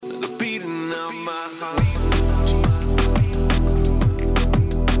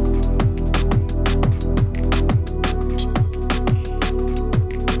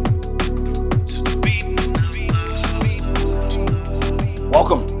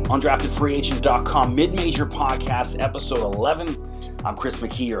UndraftedFreeAgent.com mid-major podcast, episode 11. I'm Chris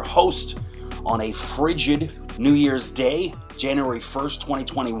McKee, your host, on a frigid New Year's Day, January 1st,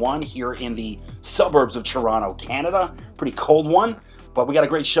 2021, here in the suburbs of Toronto, Canada. Pretty cold one, but we got a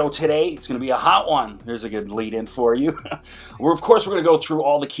great show today. It's going to be a hot one. There's a good lead-in for you. We're going to go through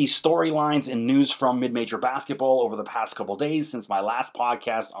all the key storylines and news from mid-major basketball over the past couple days since my last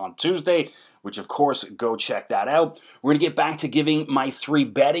podcast on Tuesday, which, of course, go check that out. We're going to get back to giving my 3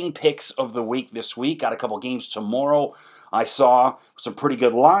 betting picks of the week this week. Got a couple games tomorrow. I saw some pretty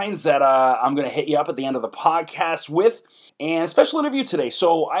good lines that I'm going to hit you up at the end of the podcast with. And a special interview today.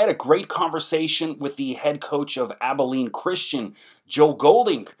 So I had a great conversation with the head coach of Abilene Christian, Joe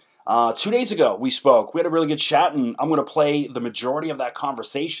Golding. 2 days ago, we spoke. We had a really good chat, and I'm going to play the majority of that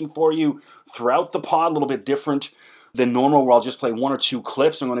conversation for you throughout the pod, a little bit different than normal, where I'll just play 1 or 2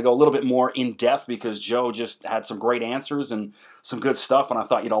 clips. I'm going to go a little bit more in-depth because Joe just had some great answers and some good stuff, and I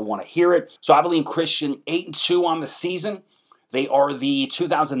thought you'd all want to hear it. So Abilene Christian, 8-2 on the season. They are the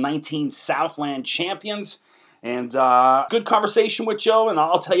 2019 Southland champions. And good conversation with Joe, and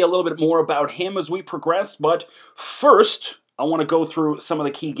I'll tell you a little bit more about him as we progress. But first, I want to go through some of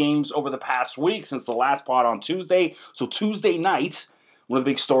the key games over the past week since the last pod on Tuesday. So Tuesday night, one of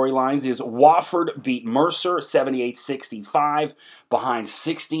the big storylines is Wofford beat Mercer 78-65 behind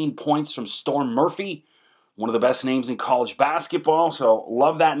 16 points from Storm Murphy, one of the best names in college basketball. So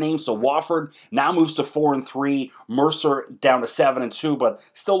love that name. So Wofford now moves to 4-3, Mercer down to 7-2, but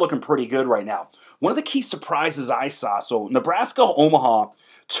still looking pretty good right now. One of the key surprises I saw, so Nebraska-Omaha,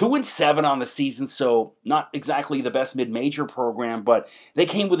 2-7 on the season, so not exactly the best mid-major program, but they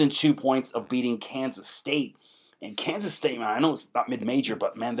came within 2 points of beating Kansas State. And Kansas State, man, I know it's not mid-major,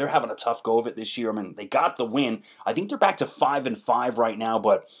 but, man, they're having a tough go of it this year. I mean, they got the win. I think they're back to 5-5 right now,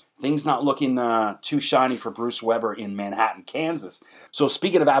 but things not looking too shiny for Bruce Weber in Manhattan, Kansas. So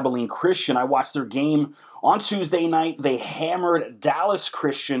speaking of Abilene Christian, I watched their game on Tuesday night. They hammered Dallas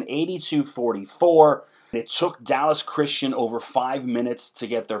Christian 82-44. It took Dallas Christian over 5 minutes to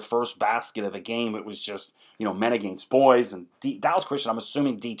get their first basket of the game. It was just, men against boys. And Dallas Christian, I'm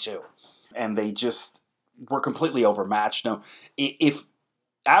assuming D2. And they just were completely overmatched. Now, if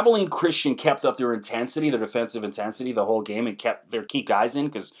Abilene Christian kept up their intensity, their defensive intensity the whole game, and kept their key guys in,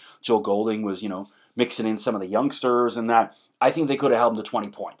 because Joe Golding was, mixing in some of the youngsters and that, I think they could have held them to 20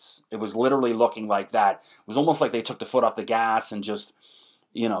 points. It was literally looking like that. It was almost like they took the foot off the gas and just,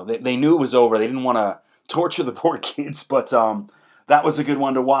 they knew it was over. They didn't want to torture the poor kids, but that was a good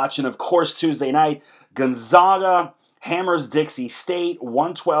one to watch. And, of course, Tuesday night, Gonzaga hammers Dixie State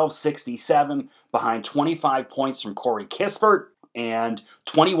 112-67 behind 25 points from Corey Kispert and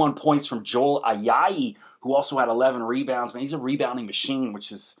 21 points from Joel Ayayi, who also had 11 rebounds. Man, he's a rebounding machine,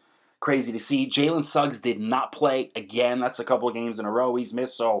 which is crazy to see. Jalen Suggs did not play again. That's a couple of games in a row he's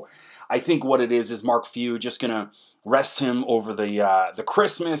missed. So I think what it is Mark Few just going to rest him over the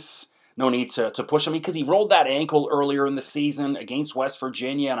Christmas. No need to push him because he rolled that ankle earlier in the season against West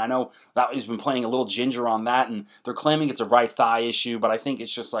Virginia, and I know that he's been playing a little ginger on that, and they're claiming it's a right thigh issue, but I think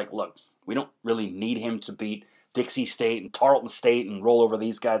it's just like, look, we don't really need him to beat Dixie State and Tarleton State and roll over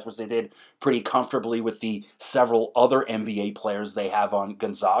these guys, which they did pretty comfortably with the several other NBA players they have on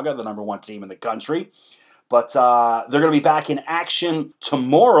Gonzaga, the number 1 team in the country. But they're going to be back in action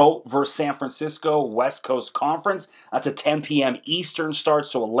tomorrow versus San Francisco West Coast Conference. That's a 10 p.m. Eastern start,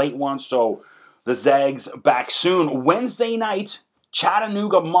 so a late one. So the Zags back soon. Wednesday night,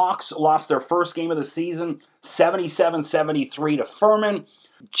 Chattanooga Mocs lost their first game of the season, 77-73 to Furman.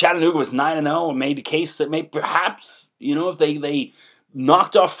 Chattanooga was 9-0 and made the case that maybe perhaps, if they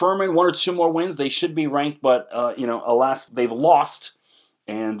knocked off Furman, 1 or 2 more wins, they should be ranked. But, alas, they've lost.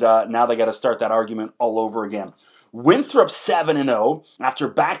 And now they got to start that argument all over again. Winthrop 7-0 after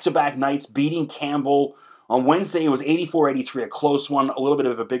back-to-back nights beating Campbell. On Wednesday, it was 84-83, a close one, a little bit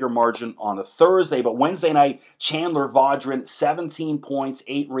of a bigger margin on the Thursday. But Wednesday night, Chandler Vaudrin, 17 points,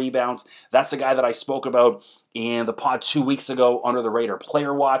 8 rebounds. That's the guy that I spoke about in the pod 2 weeks ago under the Raider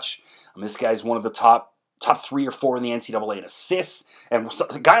Player Watch. This guy's one of the top 3 or 4 in the NCAA in assists. And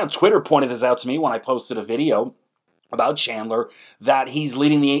a guy on Twitter pointed this out to me when I posted a video about Chandler, that he's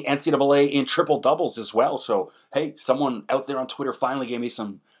leading the NCAA in triple doubles as well. So, hey, someone out there on Twitter finally gave me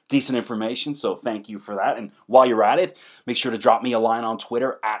some decent information, so thank you for that. And while you're at it, make sure to drop me a line on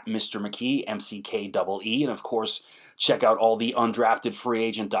Twitter at Mr. McKee, MCKEE, and of course, check out all the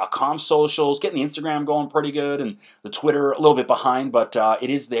UndraftedFreeAgent.com socials. Getting the Instagram going pretty good, and the Twitter a little bit behind, but it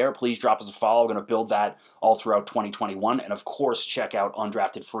is there. Please drop us a follow. We're going to build that all throughout 2021, and of course, check out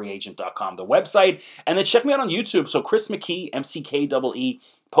UndraftedFreeAgent.com, the website, and then check me out on YouTube. So Chris McKee, MCKEE,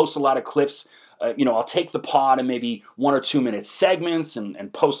 post a lot of clips. I'll take the pod in maybe 1 or 2 minute segments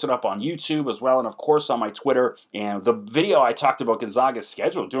and post it up on YouTube as well, and of course on my Twitter. And the video I talked about Gonzaga's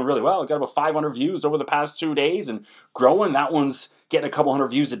schedule doing really well. It got about 500 views over the past 2 days and growing. That one's getting a couple hundred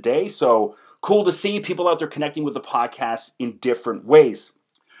views a day. So cool to see people out there connecting with the podcast in different ways.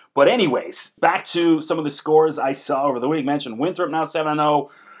 But anyways, back to some of the scores I saw over the week. Mentioned Winthrop now 7-0.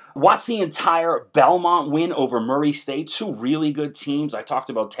 Watch the entire Belmont win over Murray State. 2 really good teams. I talked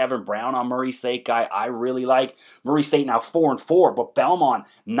about Tevin Brown on Murray State, guy I really like. Murray State now 4-4, but Belmont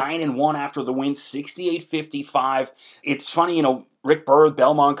 9-1 after the win, 68-55. It's funny, Rick Bird,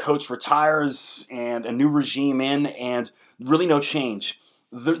 Belmont coach, retires and a new regime in, and really no change.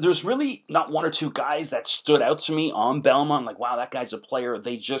 There's really not 1 or 2 guys that stood out to me on Belmont. Like, wow, that guy's a player.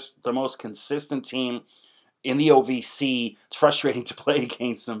 The most consistent team in the OVC. It's frustrating to play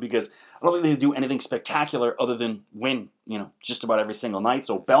against them because I don't think they do anything spectacular other than win, just about every single night.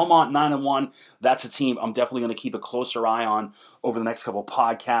 So Belmont 9-1, that's a team I'm definitely going to keep a closer eye on over the next couple of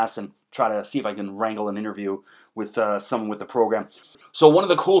podcasts and try to see if I can wrangle an interview with someone with the program. So one of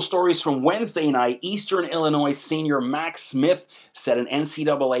the cool stories from Wednesday night, Eastern Illinois senior Max Smith set an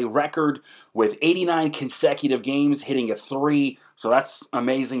NCAA record with 89 consecutive games hitting a 3. So that's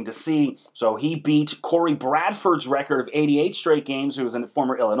amazing to see. So he beat Corey Bradford's record of 88 straight games, who was a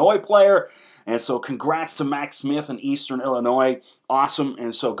former Illinois player. And so congrats to Max Smith and Eastern Illinois. Awesome.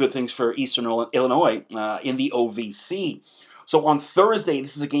 And so good things for Eastern Illinois in the OVC. So on Thursday,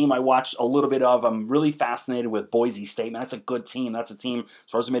 this is a game I watched a little bit of. I'm really fascinated with Boise State. Man, that's a good team. That's a team,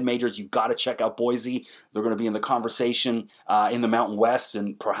 as far as the mid-majors, you've got to check out Boise. They're going to be in the conversation in the Mountain West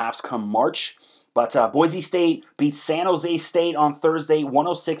and perhaps come March. But Boise State beat San Jose State on Thursday,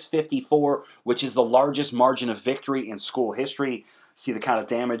 106-54, which is the largest margin of victory in school history. See the kind of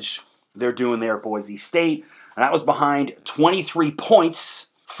damage they're doing there at Boise State. And that was behind 23 points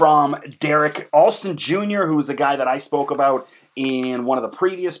from Derek Alston Jr., who was a guy that I spoke about in one of the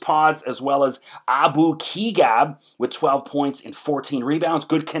previous pods, as well as Abu Kigab with 12 points and 14 rebounds.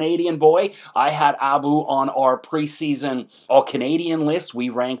 Good Canadian boy. I had Abu on our preseason All-Canadian list. We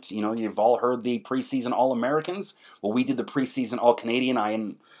ranked, you've all heard the preseason All-Americans. Well, we did the preseason All-Canadian.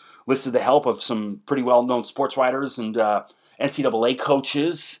 I enlisted the help of some pretty well-known sports writers and NCAA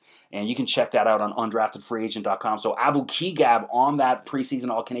coaches. And you can check that out on undraftedfreeagent.com. So Abu Kigab on that preseason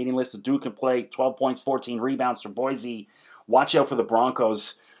All-Canadian list. The dude can play 12 points, 14 rebounds for Boise. Watch out for the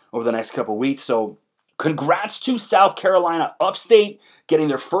Broncos over the next couple of weeks. So congrats to South Carolina Upstate getting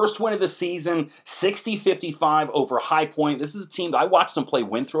their first win of the season, 60-55 over High Point. This is a team that I watched them play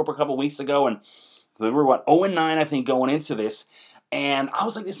Winthrop a couple of weeks ago, and they were, 0-9, I think, going into this. And I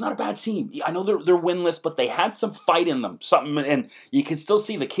was like, it's not a bad team. I know they're winless, but they had some fight in them. And you can still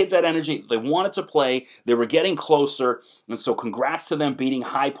see the kids had energy. They wanted to play. They were getting closer. And so congrats to them beating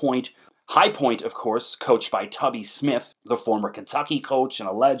High Point. High Point, of course, coached by Tubby Smith, the former Kentucky coach and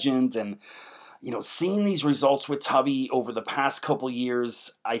a legend. And, seeing these results with Tubby over the past couple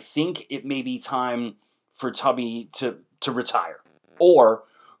years, I think it may be time for Tubby to retire. Or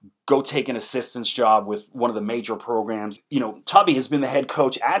go take an assistant's job with one of the major programs. Tubby has been the head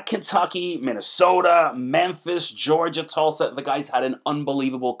coach at Kentucky, Minnesota, Memphis, Georgia, Tulsa. The guy's had an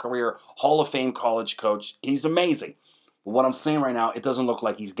unbelievable career, Hall of Fame college coach. He's amazing. But what I'm saying right now, it doesn't look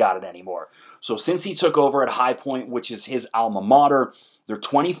like he's got it anymore. So since he took over at High Point, which is his alma mater, they're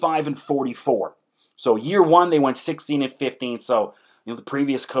 25-44. So year one, they went 16-15. So, the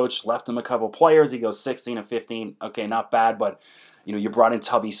previous coach left him a couple players. He goes 16-15. Okay, not bad, but you brought in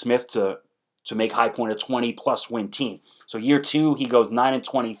Tubby Smith to make High Point a 20-plus win team. So year two, he goes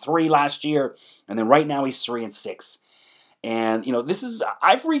 9-23 last year, and then right now he's 3-6. And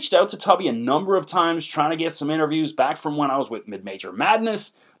I've reached out to Tubby a number of times trying to get some interviews back from when I was with Mid-Major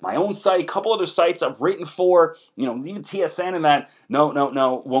Madness, my own site, a couple other sites I've written for, even TSN and that.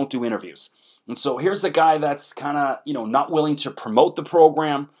 No, won't do interviews. And so here's a guy that's kind of, not willing to promote the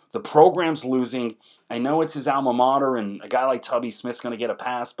program. The program's losing. I know it's his alma mater, and a guy like Tubby Smith's going to get a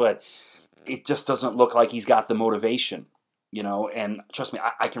pass, but it just doesn't look like he's got the motivation, and trust me,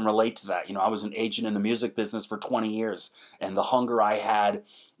 I can relate to that. I was an agent in the music business for 20 years, and the hunger I had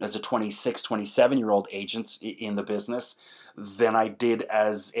as a 26, 27-year-old agent in the business than I did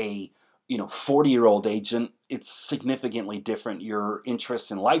as a 40-year-old agent, it's significantly different. Your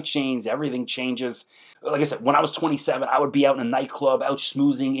interests in life change, everything changes. Like I said, when I was 27, I would be out in a nightclub, out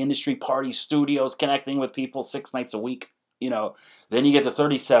schmoozing, industry parties, studios, connecting with people 6 nights a week. Then you get to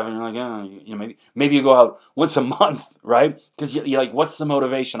 37, you're like, maybe you go out once a month, right? Because you're like, what's the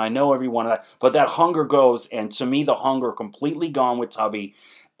motivation? I know everyone, but that hunger goes, and to me, the hunger completely gone with Tubby.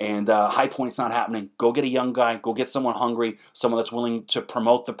 And High Point's not happening. Go get a young guy. Go get someone hungry, someone that's willing to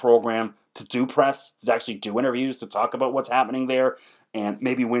promote the program, to do press, to actually do interviews, to talk about what's happening there, and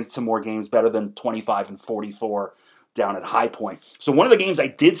maybe win some more games better than 25-44 down at High Point. So one of the games I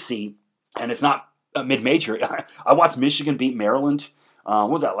did see, and it's not a mid-major, I watched Michigan beat Maryland. What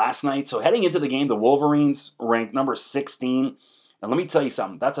was that, last night? So heading into the game, the Wolverines ranked number 16. And let me tell you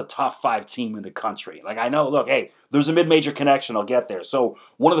something, that's a top 5 team in the country. Like, I know, look, hey, there's a mid-major connection, I'll get there. So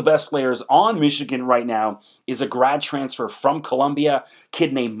one of the best players on Michigan right now is a grad transfer from Columbia,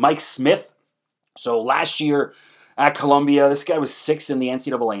 kid named Mike Smith. So last year at Columbia, this guy was 6th in the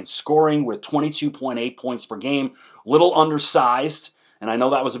NCAA in scoring with 22.8 points per game, little undersized. And I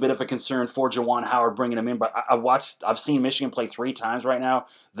know that was a bit of a concern for Juwan Howard bringing him in, but I've seen Michigan play 3 times right now.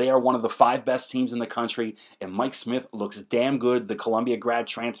 They are one of the 5 best teams in the country, and Mike Smith looks damn good, the Columbia grad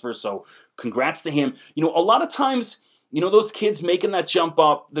transfer, so congrats to him. You know, a lot of times, you know, those kids making that jump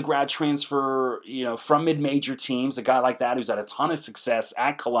up, the grad transfer, you know, from mid-major teams, a guy like that who's had a ton of success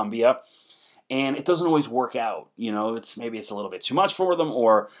at Columbia, and it doesn't always work out. You know, maybe it's a little bit too much for them,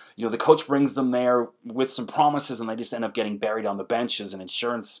 or, you know, the coach brings them there with some promises and they just end up getting buried on the bench as an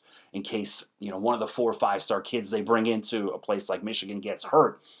insurance in case, you know, one of the 4 or 5-star kids they bring into a place like Michigan gets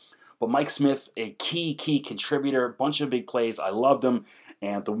hurt. But Mike Smith, a key contributor, bunch of big plays. I loved him.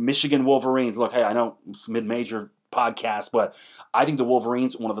 And the Michigan Wolverines, look, hey, I know it's a mid-major podcast, but I think the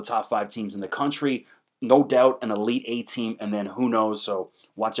Wolverines, one of the top 5 teams in the country, no doubt an Elite 8 team, and then who knows, so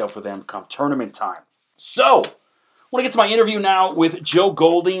watch out for them come tournament time. So, I want to get to my interview now with Joe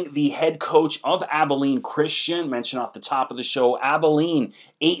Golding, the head coach of Abilene Christian. Mentioned off the top of the show, Abilene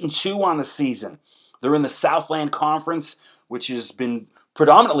 8-2 on the season. They're in the Southland Conference, which has been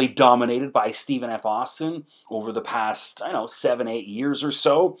predominantly dominated by Stephen F. Austin over the past, 7-8 years or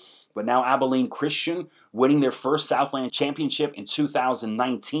so. But now Abilene Christian winning their first Southland Championship in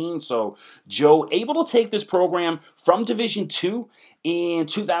 2019. So Joe able to take this program from Division II in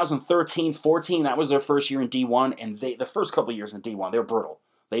 2013-14. That was their first year in D1. And the first couple of years in D1, they're brutal.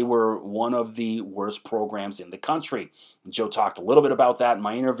 They were one of the worst programs in the country. And Joe talked a little bit about that in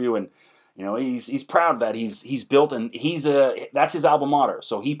my interview. And you know, he's proud that he's built, and that's his alma mater.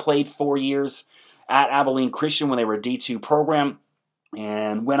 So he played 4 years at Abilene Christian when they were a D2 program,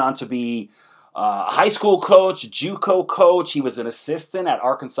 and went on to be a high school coach, a JUCO coach. He was an assistant at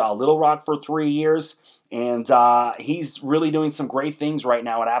Arkansas Little Rock for 3 years, and he's really doing some great things right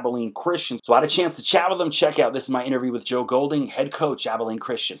now at Abilene Christian. So I had a chance to chat with him. Check out, this is my interview with Joe Golding, head coach, Abilene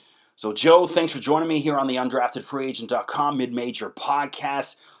Christian. So Joe, thanks for joining me here on the UndraftedFreeAgent.com mid-major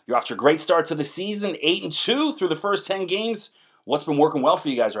podcast. You're off to a great start to the season, 8-2 through the first 10 games. What's been working well for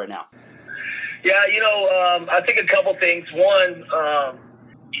you guys right now? Yeah, I think a couple things. One,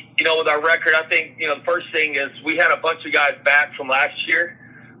 with our record, I think, the first thing is we had a bunch of guys back from last year.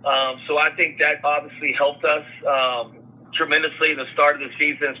 So I think that obviously helped us tremendously in the start of the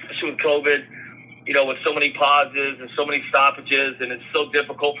season, especially with COVID, with so many pauses and so many stoppages. And it's so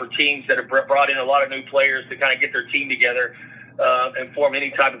difficult for teams that have brought in a lot of new players to kind of get their team together and form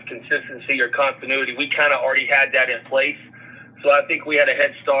any type of consistency or continuity. We kind of already had that in place. So I think we had a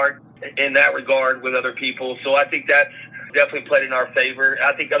head start in that regard with other people. So I think that's definitely played in our favor.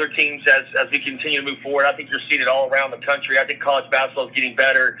 I think other teams, as we continue to move forward, I think you're seeing it all around the country. I think college basketball is getting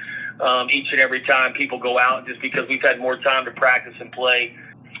better each and every time people go out, just because we've had more time to practice and play.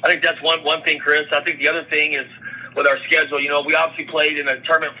 I think that's one thing, Chris. I think the other thing is with our schedule. We obviously played in a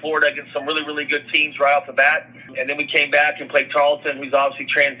tournament in Florida against some really, really good teams right off the bat. And then we came back and played Tarleton, who's obviously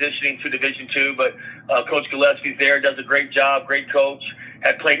transitioning to Division II. But Coach Gillespie's there, does a great job, great coach.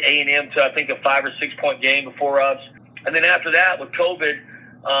 Had played A&M to, I think, a 5 or 6 point game before us. And then after that, with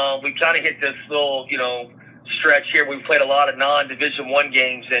COVID, we kind of hit this little, stretch here. We played a lot of non-Division I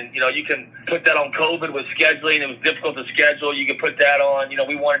games, and you can put that on COVID with scheduling. It was difficult to schedule. You could put that on.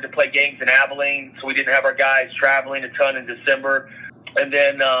 We wanted to play games in Abilene, so we didn't have our guys traveling a ton in December. And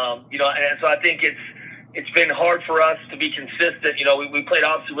then and so I think it's been hard for us to be consistent. We played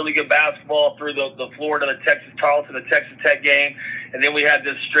obviously really good basketball through the Florida, the Texas Tarleton, the Texas Tech game, and then we had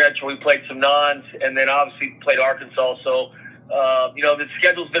this stretch where we played some nons, and then obviously played Arkansas. So the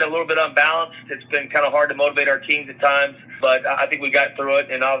schedule's been a little bit unbalanced. It's been kind of hard to motivate our teams at times, but I think we got through it.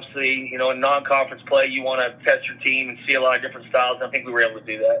 And obviously, in non-conference play, you want to test your team and see a lot of different styles. And I think we were able to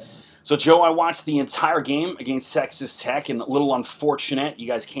do that. So, Joe, I watched the entire game against Texas Tech, and a little unfortunate. You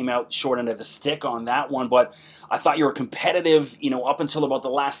guys came out short end of the stick on that one, but I thought you were competitive, up until about the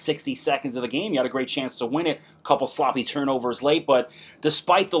last 60 seconds of the game. You had a great chance to win it, a couple sloppy turnovers late, but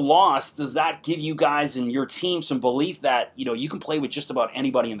despite the loss, does that give you guys and your team some belief that, you can play with just about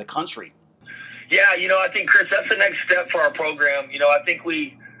anybody in the country? Yeah, I think, Chris, that's the next step for our program. I think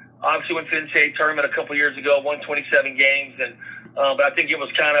we obviously went to the NCAA tournament a couple years ago, won 27 games, and but I think it was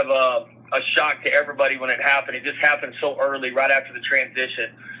kind of a shock to everybody when it happened. It just happened so early, right after the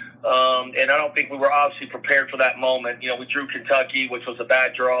transition. And I don't think we were obviously prepared for that moment. You know, we drew Kentucky, which was a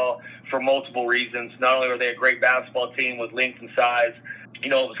bad draw for multiple reasons. Not only were they a great basketball team with length and size, you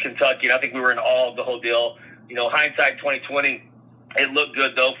know, it was Kentucky, and I think we were in awe of the whole deal. You know, hindsight 2020, it looked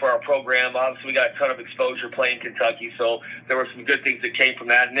good, though, for our program. Obviously, we got a ton of exposure playing Kentucky, so there were some good things that came from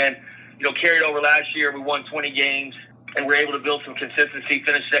that. And then, you know, carried over last year, we won 20 games, and we're able to build some consistency,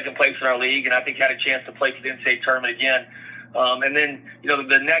 finish second place in our league, and I think had a chance to play for the NCAA tournament again. And then, you know,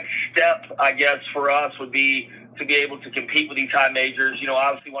 the next step, I guess, for us would be to be able to compete with these high majors. You know,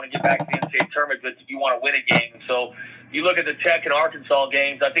 obviously want to get back to the NCAA tournament, but you want to win a game. So you look at the Tech and Arkansas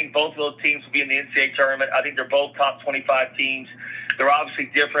games, I think both of those teams will be in the NCAA tournament. I think they're both top 25 teams. They're obviously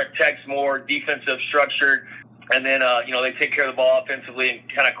different. Tech's more defensive structured. And then, you know, they take care of the ball offensively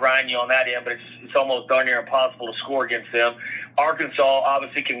and kind of grind you on that end, but it's almost darn near impossible to score against them. Arkansas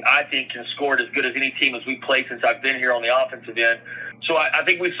obviously can score it as good as any team as we played since I've been here on the offensive end. So I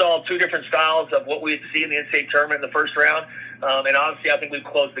think we saw two different styles of what we'd see in the NCAA tournament in the first round. And honestly, I think we've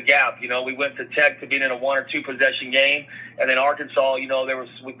closed the gap. You know, we went to Tech to being in a 1 or 2 possession game. And then Arkansas, you know,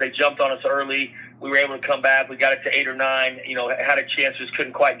 they jumped on us early. We were able to come back. We got it to 8 or 9, you know, had a chance, just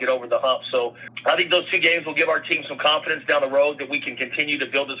couldn't quite get over the hump. So I think those 2 games will give our team some confidence down the road that we can continue to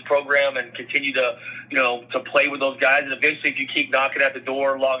build this program and continue to, you know, to play with those guys. And eventually, if you keep knocking at the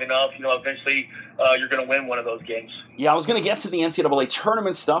door long enough, you know, eventually you're going to win one of those games. Yeah, I was going to get to the NCAA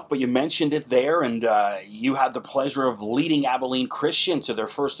tournament stuff, but you mentioned it there, and you had the pleasure of leading Abilene Christian to their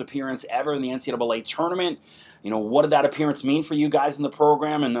first appearance ever in the NCAA tournament. You know, what did that appearance mean for you guys in the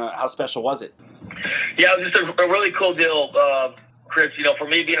program, and how special was it? Yeah, it was just a really cool deal, Chris. You know, for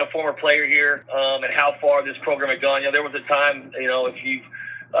me being a former player here and how far this program had gone, you know, there was a time, you know, if you've,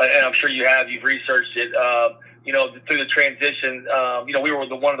 and I'm sure you've researched it, you know, through the transition, you know, we were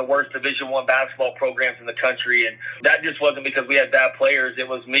one of the worst Division I basketball programs in the country. And that just wasn't because we had bad players. It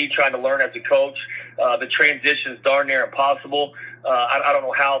was me trying to learn as a coach. The transition's darn near impossible. I don't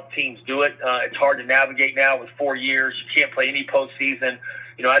know how teams do it. It's hard to navigate now with 4 years. You can't play any postseason.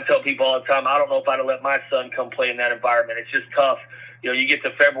 You know, I tell people all the time, I don't know if I'd have let my son come play in that environment. It's just tough. You know, you get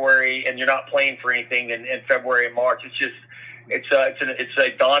to February and you're not playing for anything in February and March. It's just, it's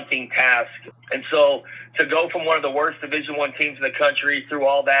a daunting task. And so to go from one of the worst Division I teams in the country through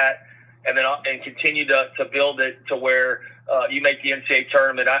all that and continue to build it to where you make the NCAA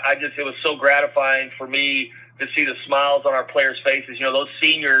tournament, it was so gratifying for me to see the smiles on our players' faces. You know, those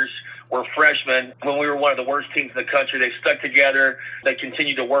seniors were freshmen when we were one of the worst teams in the country. They stuck together. They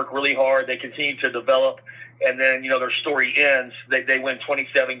continued to work really hard. They continued to develop. And then, you know, their story ends. They win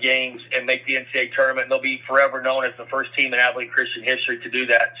 27 games and make the NCAA tournament. And they'll be forever known as the first team in Abilene Christian history to do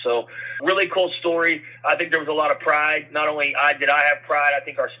that. So really cool story. I think there was a lot of pride. Not only did I have pride, I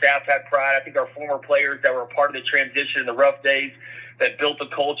think our staff had pride. I think our former players that were a part of the transition in the rough days that built the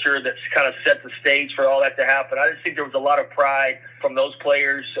culture that's kind of set the stage for all that to happen. I just think there was a lot of pride from those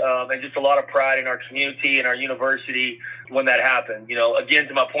players and just a lot of pride in our community and our university when that happened. You know, again,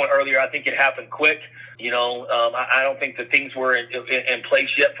 to my point earlier, I think it happened quick. You know, I don't think the things were in place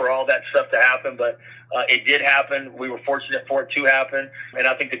yet for all that stuff to happen, but it did happen. We were fortunate for it to happen. And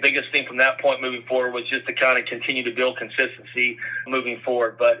I think the biggest thing from that point moving forward was just to kind of continue to build consistency moving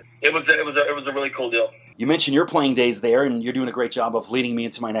forward. But it was a really cool deal. You mentioned your playing days there, and you're doing a great job of leading me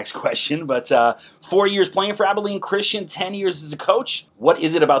into my next question. But 4 years playing for Abilene Christian, 10 years as a coach. What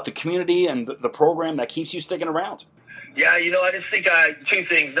is it about the community and the program that keeps you sticking around? Yeah, you know, I just think two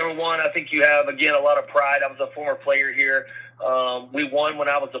things. Number one, I think you have, again, a lot of pride. I was a former player here. We won when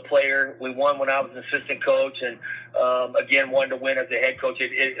I was a player. We won when I was an assistant coach, and again, wanted to win as a head coach.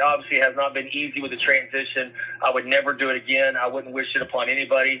 It obviously has not been easy with the transition. I would never do it again. I wouldn't wish it upon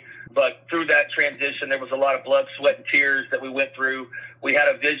anybody. But through that transition, there was a lot of blood, sweat, and tears that we went through. We had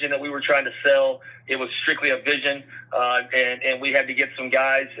a vision that we were trying to sell. It was strictly a vision, and we had to get some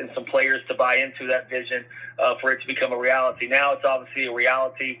guys and some players to buy into that vision for it to become a reality. Now it's obviously a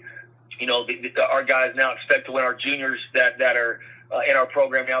reality. You know, our guys now expect to win. Our juniors that are in our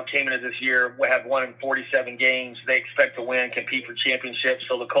program now came into this year, we have won in 47 games. They expect to win, compete for championships.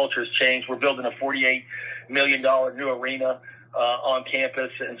 So the culture has changed. We're building a $48 million new arena on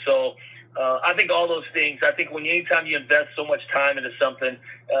campus. And so I think all those things, I think anytime you invest so much time into something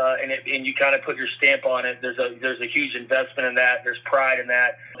and you kind of put your stamp on it, there's a huge investment in that. There's pride in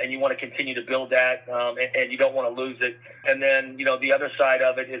that, and you want to continue to build that, and you don't want to lose it. And then, you know, the other side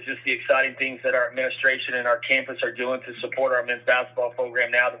of it is just the exciting things that our administration and our campus are doing to support our men's basketball program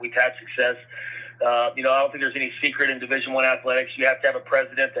now that we've had success. I don't think there's any secret in Division I athletics. You have to have a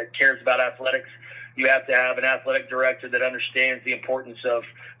president that cares about athletics. You have to have an athletic director that understands the importance of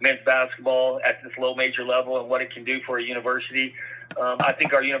men's basketball at this low major level and what it can do for a university. I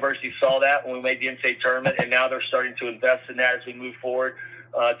think our university saw that when we made the NCAA tournament, and now they're starting to invest in that as we move forward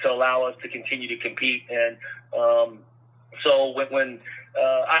to allow us to continue to compete. And so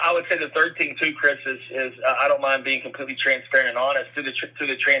I would say the third thing too, Chris, is I don't mind being completely transparent and honest. Through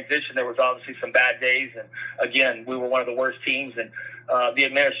the transition, there was obviously some bad days, and again, we were one of the worst teams. And the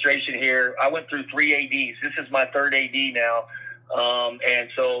administration here, I went through 3 ADs. This is my third AD now, and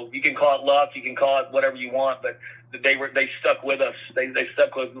so you can call it luck, you can call it whatever you want, but they stuck with us. They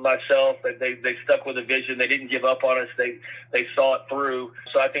stuck with myself. They stuck with a vision. They didn't give up on us. They saw it through.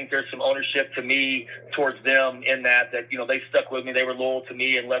 So I think there's some ownership to me towards them in that they stuck with me. They were loyal to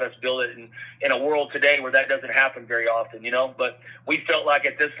me and let us build it in a world today where that doesn't happen very often, But we felt like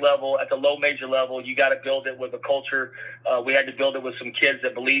at this level, at the low major level, you got to build it with a culture. We had to build it with some kids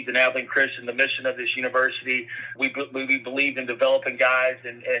that believed in Abilene Christian, the mission of this university. We believed in developing guys,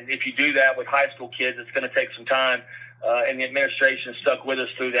 and if you do that with high school kids, it's going to take some time. And the administration stuck with us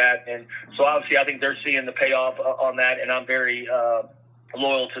through that. And so obviously I think they're seeing the payoff on that, and I'm very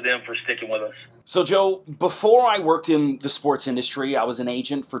loyal to them for sticking with us. So, Joe, before I worked in the sports industry, I was an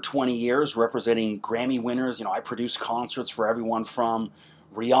agent for 20 years representing Grammy winners. I produced concerts for everyone from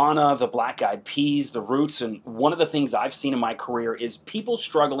Rihanna, the Black Eyed Peas, the Roots. And one of the things I've seen in my career is people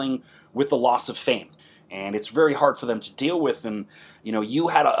struggling with the loss of fame. And it's very hard for them to deal with. And, you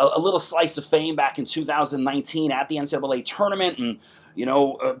had a little slice of fame back in 2019 at the NCAA tournament and,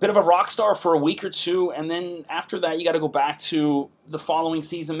 a bit of a rock star for a week or two. And then after that, you got to go back to the following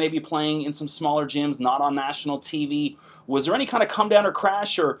season, maybe playing in some smaller gyms, not on national TV. Was there any kind of come down or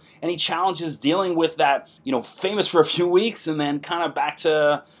crash or any challenges dealing with that, famous for a few weeks and then kind of back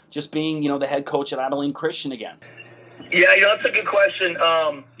to just being, the head coach at Abilene Christian again? Yeah, that's a good question.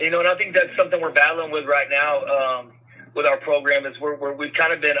 And I think that's something we're battling with right now with our program is we've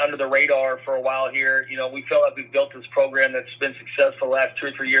kind of been under the radar for a while here. We felt like we've built this program that's been successful the last 2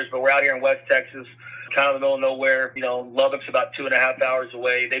 or 3 years, but we're out here in West Texas, kind of in the middle of nowhere. Lubbock's about 2.5 hours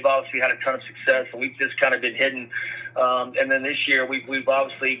away. They've obviously had a ton of success, and we've just kind of been hidden. And then this year, we've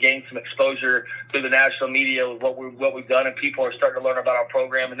obviously gained some exposure through the national media with what we've done, and people are starting to learn about our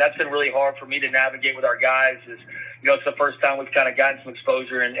program. And that's been really hard for me to navigate with our guys. It's the first time we've kind of gotten some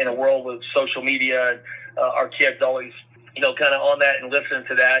exposure in a world with social media. And our kids always, kind of on that and listening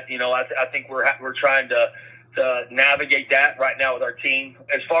to that. I think we're trying to navigate that right now with our team.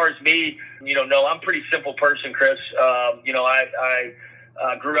 As far as me, no, I'm a pretty simple person, Chris. I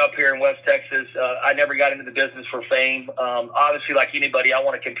grew up here in West Texas. I never got into the business for fame. Obviously, like anybody, I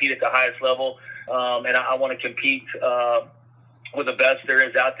want to compete at the highest level, and I want to compete with the best there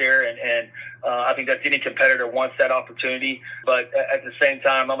is out there. And I think that any competitor wants that opportunity. But at the same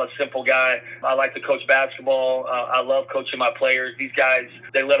time, I'm a simple guy. I like to coach basketball. I love coaching my players. These guys,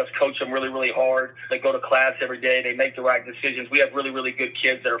 they let us coach them really, really hard. They go to class every day. They make the right decisions. We have really, really good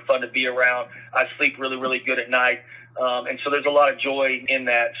kids that are fun to be around. I sleep really, really good at night. And so there's a lot of joy in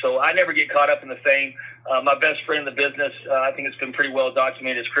that. So I never get caught up in the fame. My best friend in the business, I think it's been pretty well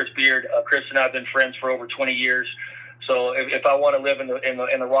documented, is Chris Beard. Chris and I have been friends for over 20 years. So if I want to live in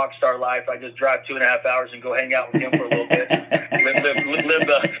the rock star life, I just drive 2.5 hours and go hang out with him for a little bit,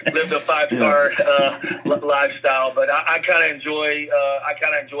 live the 5-star lifestyle. But I kind of enjoy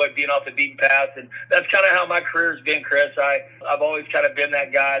being off the beaten path, and that's kind of how my career's been, Chris. I've always kind of been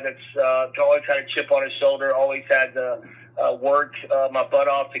that guy that's always had a chip on his shoulder, always had to work my butt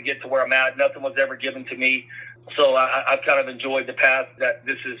off to get to where I'm at. Nothing was ever given to me. So I've kind of enjoyed the path that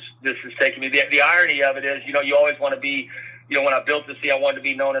this is taking me. The irony of it is, you always want to be, when I built this thing, I wanted to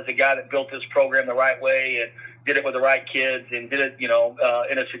be known as the guy that built this program the right way and did it with the right kids and did it, in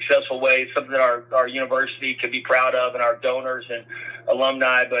a successful way, something that our university could be proud of and our donors and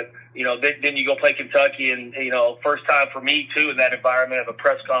alumni. But, then you go play Kentucky and, first time for me too in that environment of a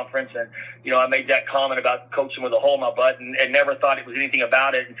press conference. And, I made that comment about coaching with a hole in my butt and never thought it was anything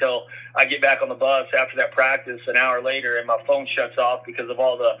about it until I get back on the bus after that practice an hour later and my phone shuts off because of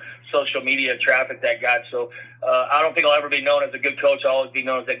all the social media traffic that got. So I don't think I'll ever be known as a good coach. I'll always be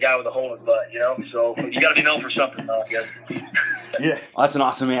known as that guy with a hole in his butt, So you got to be known for something, I guess. Yeah, well, that's an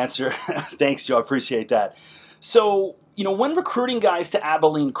awesome answer. Thanks, Joe. I appreciate that. So, when recruiting guys to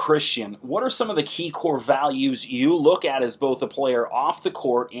Abilene Christian, what are some of the key core values you look at as both a player off the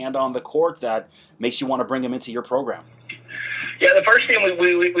court and on the court that makes you want to bring them into your program? Yeah, the first thing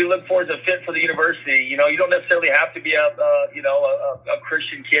we look for is a fit for the university. You know, you don't necessarily have to be a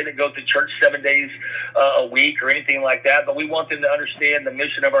Christian kid that goes to church 7 days a week or anything like that, but we want them to understand the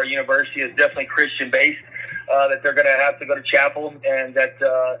mission of our university is definitely Christian-based. That they're going to have to go to chapel, and that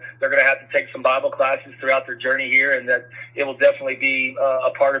they're going to have to take some Bible classes throughout their journey here, and that it will definitely be a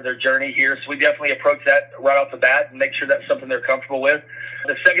part of their journey here. So we definitely approach that right off the bat and make sure that's something they're comfortable with.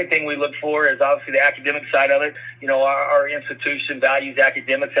 The second thing we look for is obviously the academic side of it. You know, our institution values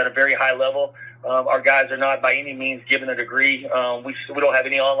academics at a very high level. Our guys are not by any means given a degree. We don't have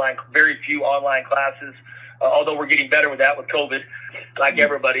any very few online classes, although we're getting better with that with COVID, like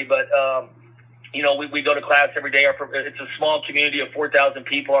everybody. But you know, we go to class every day. It's a small community of 4,000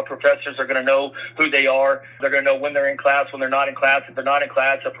 people. Our professors are going to know who they are. They're going to know when they're in class, when they're not in class. If they're not in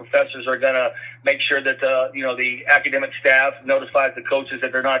class, the professors are going to make sure that the academic staff notifies the coaches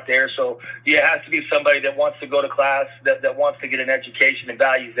that they're not there. So it has to be somebody that wants to go to class, that wants to get an education and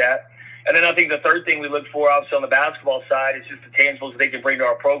values that. And then I think the third thing we look for, obviously, on the basketball side is just the tangibles they can bring to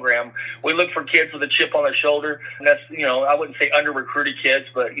our program. We look for kids with a chip on their shoulder. And that's, you know, I wouldn't say under-recruited kids,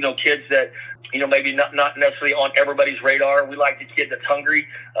 but, you know, kids that, you know, maybe not necessarily on everybody's radar. We like the kid that's hungry.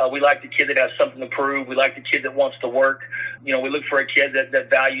 We like the kid that has something to prove. We like the kid that wants to work. You know, we look for a kid that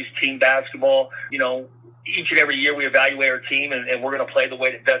values team basketball. You know, each and every year we evaluate our team, and we're going to play the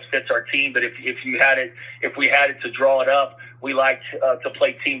way that best fits our team. But if we had it to draw it up, we liked to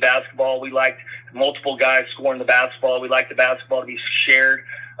play team basketball. We liked multiple guys scoring the basketball. We like the basketball to be shared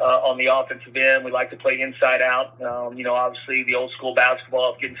on the offensive end. We like to play inside out. You know, obviously the old school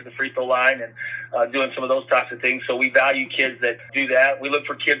basketball of getting to the free throw line and doing some of those types of things. So we value kids that do that. We look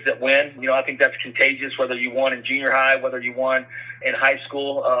for kids that win. You know, I think that's contagious, whether you won in junior high, whether you won in high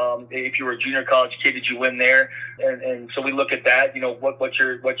school. If you were a junior college kid, did you win there? And so we look at that. You know, what's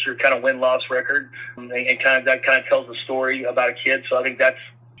your kind of win-loss record, and that kind of tells a story about a kid. So I think that's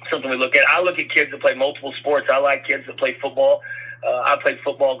something we look at. I look at kids that play multiple sports. I like kids that play football. I played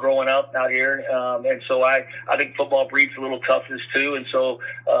football growing up out here, and so I think football breeds a little toughness too. And so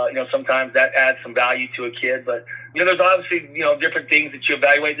you know, sometimes that adds some value to a kid. But you know, there's obviously, you know, different things that you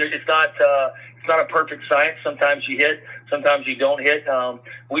evaluate. It's not a perfect science. Sometimes you hit, sometimes you don't hit.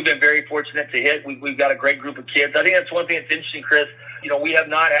 We've been very fortunate to hit. We've got a great group of kids. I think that's one thing that's interesting, Chris. You know, we have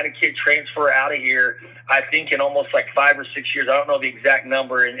not had a kid transfer out of here, I think, in almost like 5 or 6 years. I don't know the exact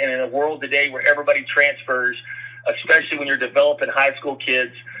number. And in a world today where everybody transfers, especially when you're developing high school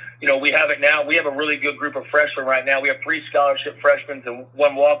kids, you know, we have it now. We have a really good group of freshmen right now. We have 3 scholarship freshmen and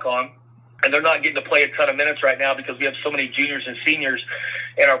 1 walk-on. And they're not getting to play a ton of minutes right now because we have so many juniors and seniors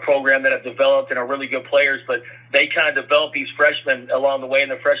in our program that have developed and are really good players. But they kind of develop these freshmen along the way,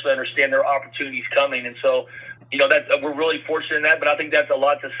 and the freshmen understand their opportunities coming. And so, you know, we're really fortunate in that. But I think that's a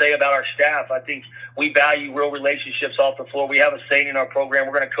lot to say about our staff. I think we value real relationships off the floor. We have a saying in our program: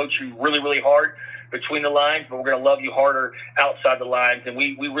 we're going to coach you really, really hard between the lines, but we're going to love you harder outside the lines. And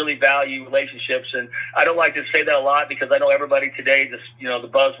we really value relationships. And I don't like to say that a lot because I know everybody today, you know, the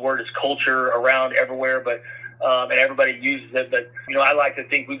buzzword is culture around everywhere, but and everybody uses it. But, you know, I like to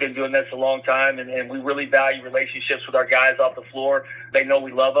think we've been doing this a long time, and we really value relationships with our guys off the floor. They know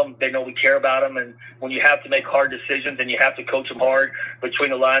we love them. They know we care about them. And when you have to make hard decisions and you have to coach them hard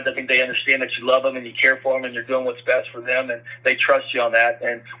between the lines, I think they understand that you love them and you care for them and you're doing what's best for them, and they trust you on that.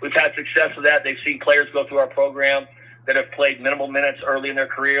 And we've had success with that. They've seen players go through our program that have played minimal minutes early in their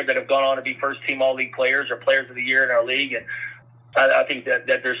career, that have gone on to be first-team All-League players or players of the year in our league. And I think that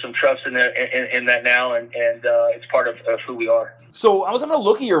there's some trust in that now, and it's part of who we are. So I was having a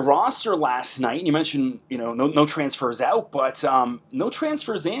look at your roster last night, and you mentioned, you know, no transfers out, but no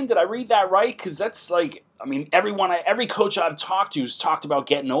transfers in. Did I read that right? Because that's like, I mean, every coach I've talked to has talked about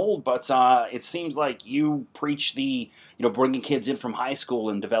getting old, but it seems like you preach the, you know, bringing kids in from high school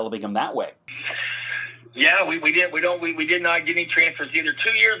and developing them that way. Yeah, we did. We did not get any transfers either.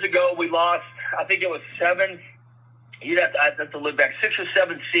 2 years ago, we lost, I think it was 7. I'd have to look back, 6 or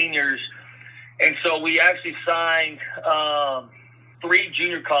 7 seniors. And so we actually signed 3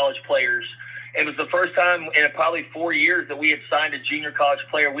 junior college players. It was the first time in probably 4 years that we had signed a junior college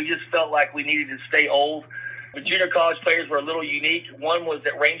player. We just felt like we needed to stay old. The junior college players were a little unique. One was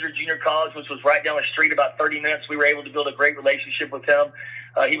at Ranger Junior College, which was right down the street, about 30 minutes. We were able to build a great relationship with him.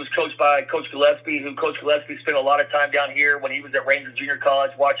 He was coached by Coach Gillespie, who Coach Gillespie spent a lot of time down here when he was at Ranger Junior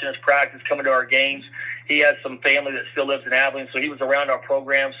College, watching us practice, coming to our games. He has some family that still lives in Abilene, so he was around our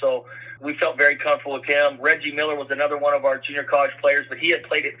program. So we felt very comfortable with him. Reggie Miller was another one of our junior college players, but he had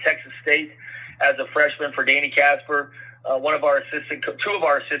played at Texas State as a freshman for Danny Casper. Two of our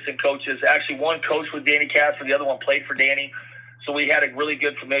assistant coaches, actually one coached with Danny Casper, the other one played for Danny. So we had a really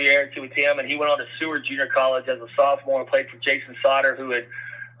good familiarity with him, and he went on to Seward Junior College as a sophomore and played for Jason Sauter, who had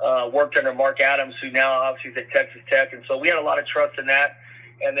worked under Mark Adams, who now obviously is at Texas Tech. And so we had a lot of trust in that.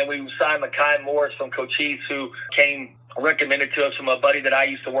 And then we signed Mekhi Morris from Cochise, who came recommended to us from a buddy that I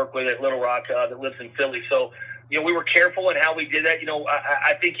used to work with at Little Rock that lives in Philly. So, we were careful in how we did that.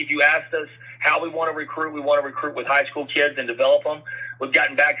 I think if you asked us how we want to recruit with high school kids and develop them. We've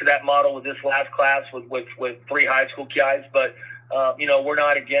gotten back to that model with this last class with 3 high school guys. But, we're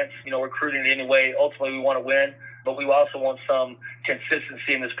not against, recruiting in any way. Ultimately, we want to win. But we also want some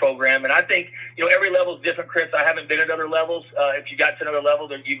consistency in this program. And I think, every level is different, Chris. I haven't been at other levels. If you got to another level,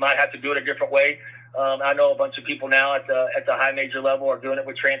 then you might have to do it a different way. I know a bunch of people now at the high major level are doing it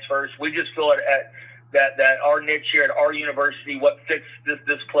with transfers. We just feel that our niche here at our university, what fits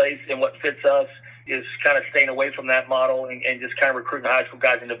this place and what fits us is kind of staying away from that model and just kind of recruiting high school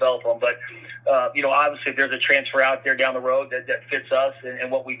guys and develop them. But, obviously if there's a transfer out there down the road that fits us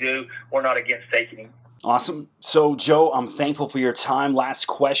and what we do, we're not against taking him. Awesome. So, Joe, I'm thankful for your time. Last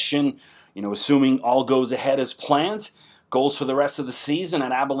question, assuming all goes ahead as planned, goals for the rest of the season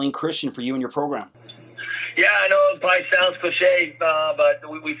at Abilene Christian for you and your program. Yeah, I know it probably sounds cliche, but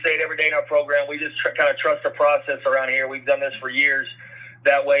we say it every day in our program. We just kind of trust the process around here. We've done this for years.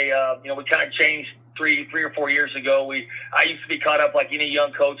 That way, we kind of changed three or 4 years ago. I used to be caught up like any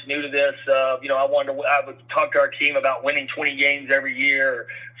young coach new to this. I would talk to our team about winning 20 games every year, or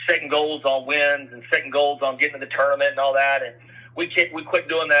setting goals on wins and setting goals on getting to the tournament and all that. And we quit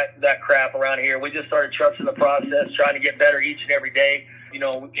doing that crap around here. We just started trusting the process, trying to get better each and every day.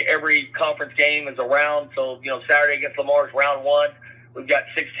 Every conference game is a round. So, Saturday against Lamar is round 1. We've got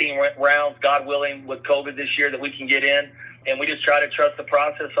 16 rounds, God willing, with COVID this year that we can get in. And we just try to trust the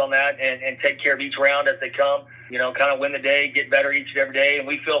process on that and take care of each round as they come, kind of win the day, get better each and every day. And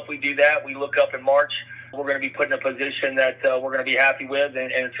we feel if we do that, we look up in March, we're going to be put in a position that we're going to be happy with,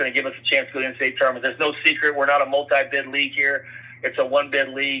 and it's going to give us a chance to go to the NCAA tournament. There's no secret. We're not a multi-bid league here. It's a one-bid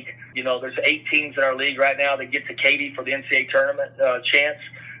league. There's 8 teams in our league right now that get to Katy for the NCAA tournament chance.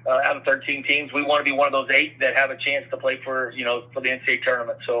 Out of 13 teams, we want to be one of those 8 that have a chance to play for the NCAA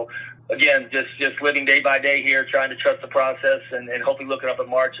tournament. So, again, just living day by day here, trying to trust the process, and hopefully looking up in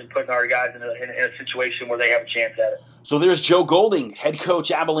March and putting our guys in a situation where they have a chance at it. So there's Joe Golding, head coach,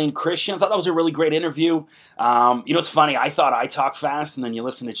 Abilene Christian. I thought that was a really great interview. It's funny. I thought I talk fast, and then you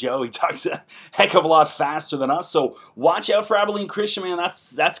listen to Joe. He talks a heck of a lot faster than us. So watch out for Abilene Christian, man.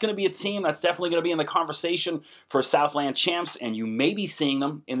 That's going to be a team that's definitely going to be in the conversation for Southland champs, and you may be seeing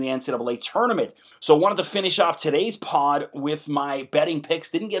them in the NCAA tournament. So I wanted to finish off today's pod with my betting picks.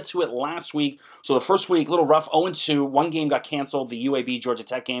 Didn't get to it last week. So the first week, a little rough, 0-2. One game got canceled, the UAB Georgia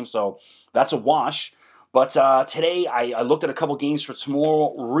Tech game, so that's a wash. But today, I looked at a couple games for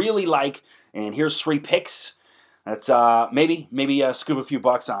tomorrow, really like, and here's 3 picks that maybe scoop a few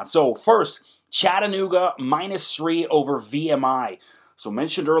bucks on. So first, Chattanooga -3 over VMI. So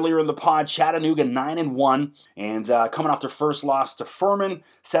mentioned earlier in the pod, Chattanooga 9-1, and coming off their first loss to Furman,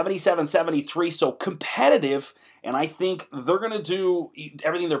 77-73, so competitive, and I think they're going to do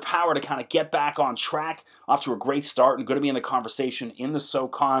everything in their power to kind of get back on track, off to a great start, and going to be in the conversation in the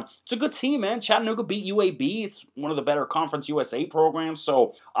SoCon. It's a good team, man. Chattanooga beat UAB. It's one of the better Conference USA programs,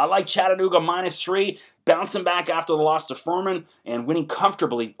 so I like Chattanooga -3, bouncing back after the loss to Furman, and winning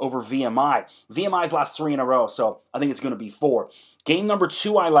comfortably over VMI. VMI's last 3 in a row, so I think it's going to be 4. Game number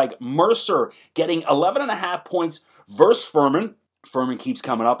 2, I like Mercer getting 11.5 points versus Furman. Furman keeps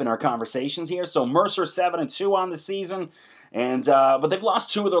coming up in our conversations here. So Mercer 7-2 on the season. And but they've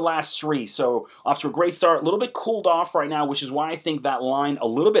lost 2 of their last 3, so off to a great start. A little bit cooled off right now, which is why I think that line a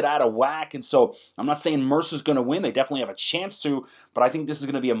little bit out of whack. And so I'm not saying Mercer's going to win. They definitely have a chance to, but I think this is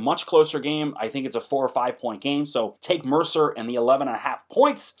going to be a much closer game. I think it's a 4 or 5 point game. So take Mercer and the 11.5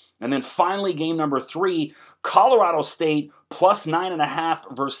 points. And then finally, game number 3, Colorado State plus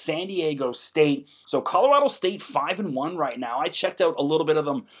 9.5 versus San Diego State. So Colorado State 5-1 right now. I checked out a little bit of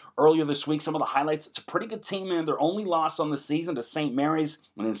them earlier this week. Some of the highlights. It's a pretty good team, man. Their only loss on the season to St. Mary's,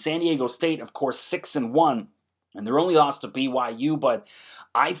 and then San Diego State, of course, 6-1. And they're only lost to BYU, but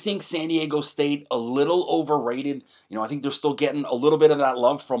I think San Diego State a little overrated. I think they're still getting a little bit of that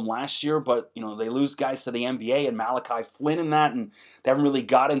love from last year, but, they lose guys to the NBA and Malachi Flynn in that, and they haven't really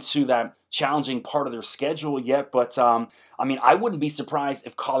got into that challenging part of their schedule yet. But, I wouldn't be surprised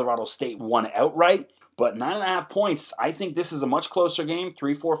if Colorado State won outright. But 9.5 points, I think this is a much closer game.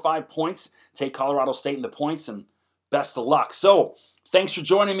 3, 4, 5 points. Take Colorado State in the points, and best of luck. So, thanks for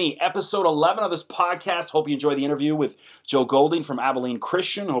joining me. Episode 11 of this podcast. Hope you enjoyed the interview with Joe Golding from Abilene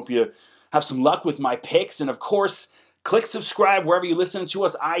Christian. Hope you have some luck with my picks. And, of course, Click subscribe wherever you listen to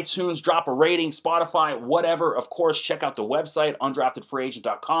us, iTunes, drop a rating, Spotify, whatever. Of course, check out the website,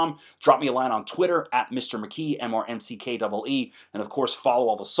 undraftedfreeagent.com. Drop me a line on Twitter at Mr. McKee, MRMCKEE. And of course, follow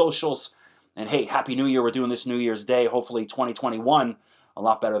all the socials. And hey, Happy New Year. We're doing this New Year's Day. Hopefully 2021, a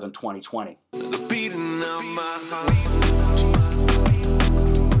lot better than 2020. The beating of my heart.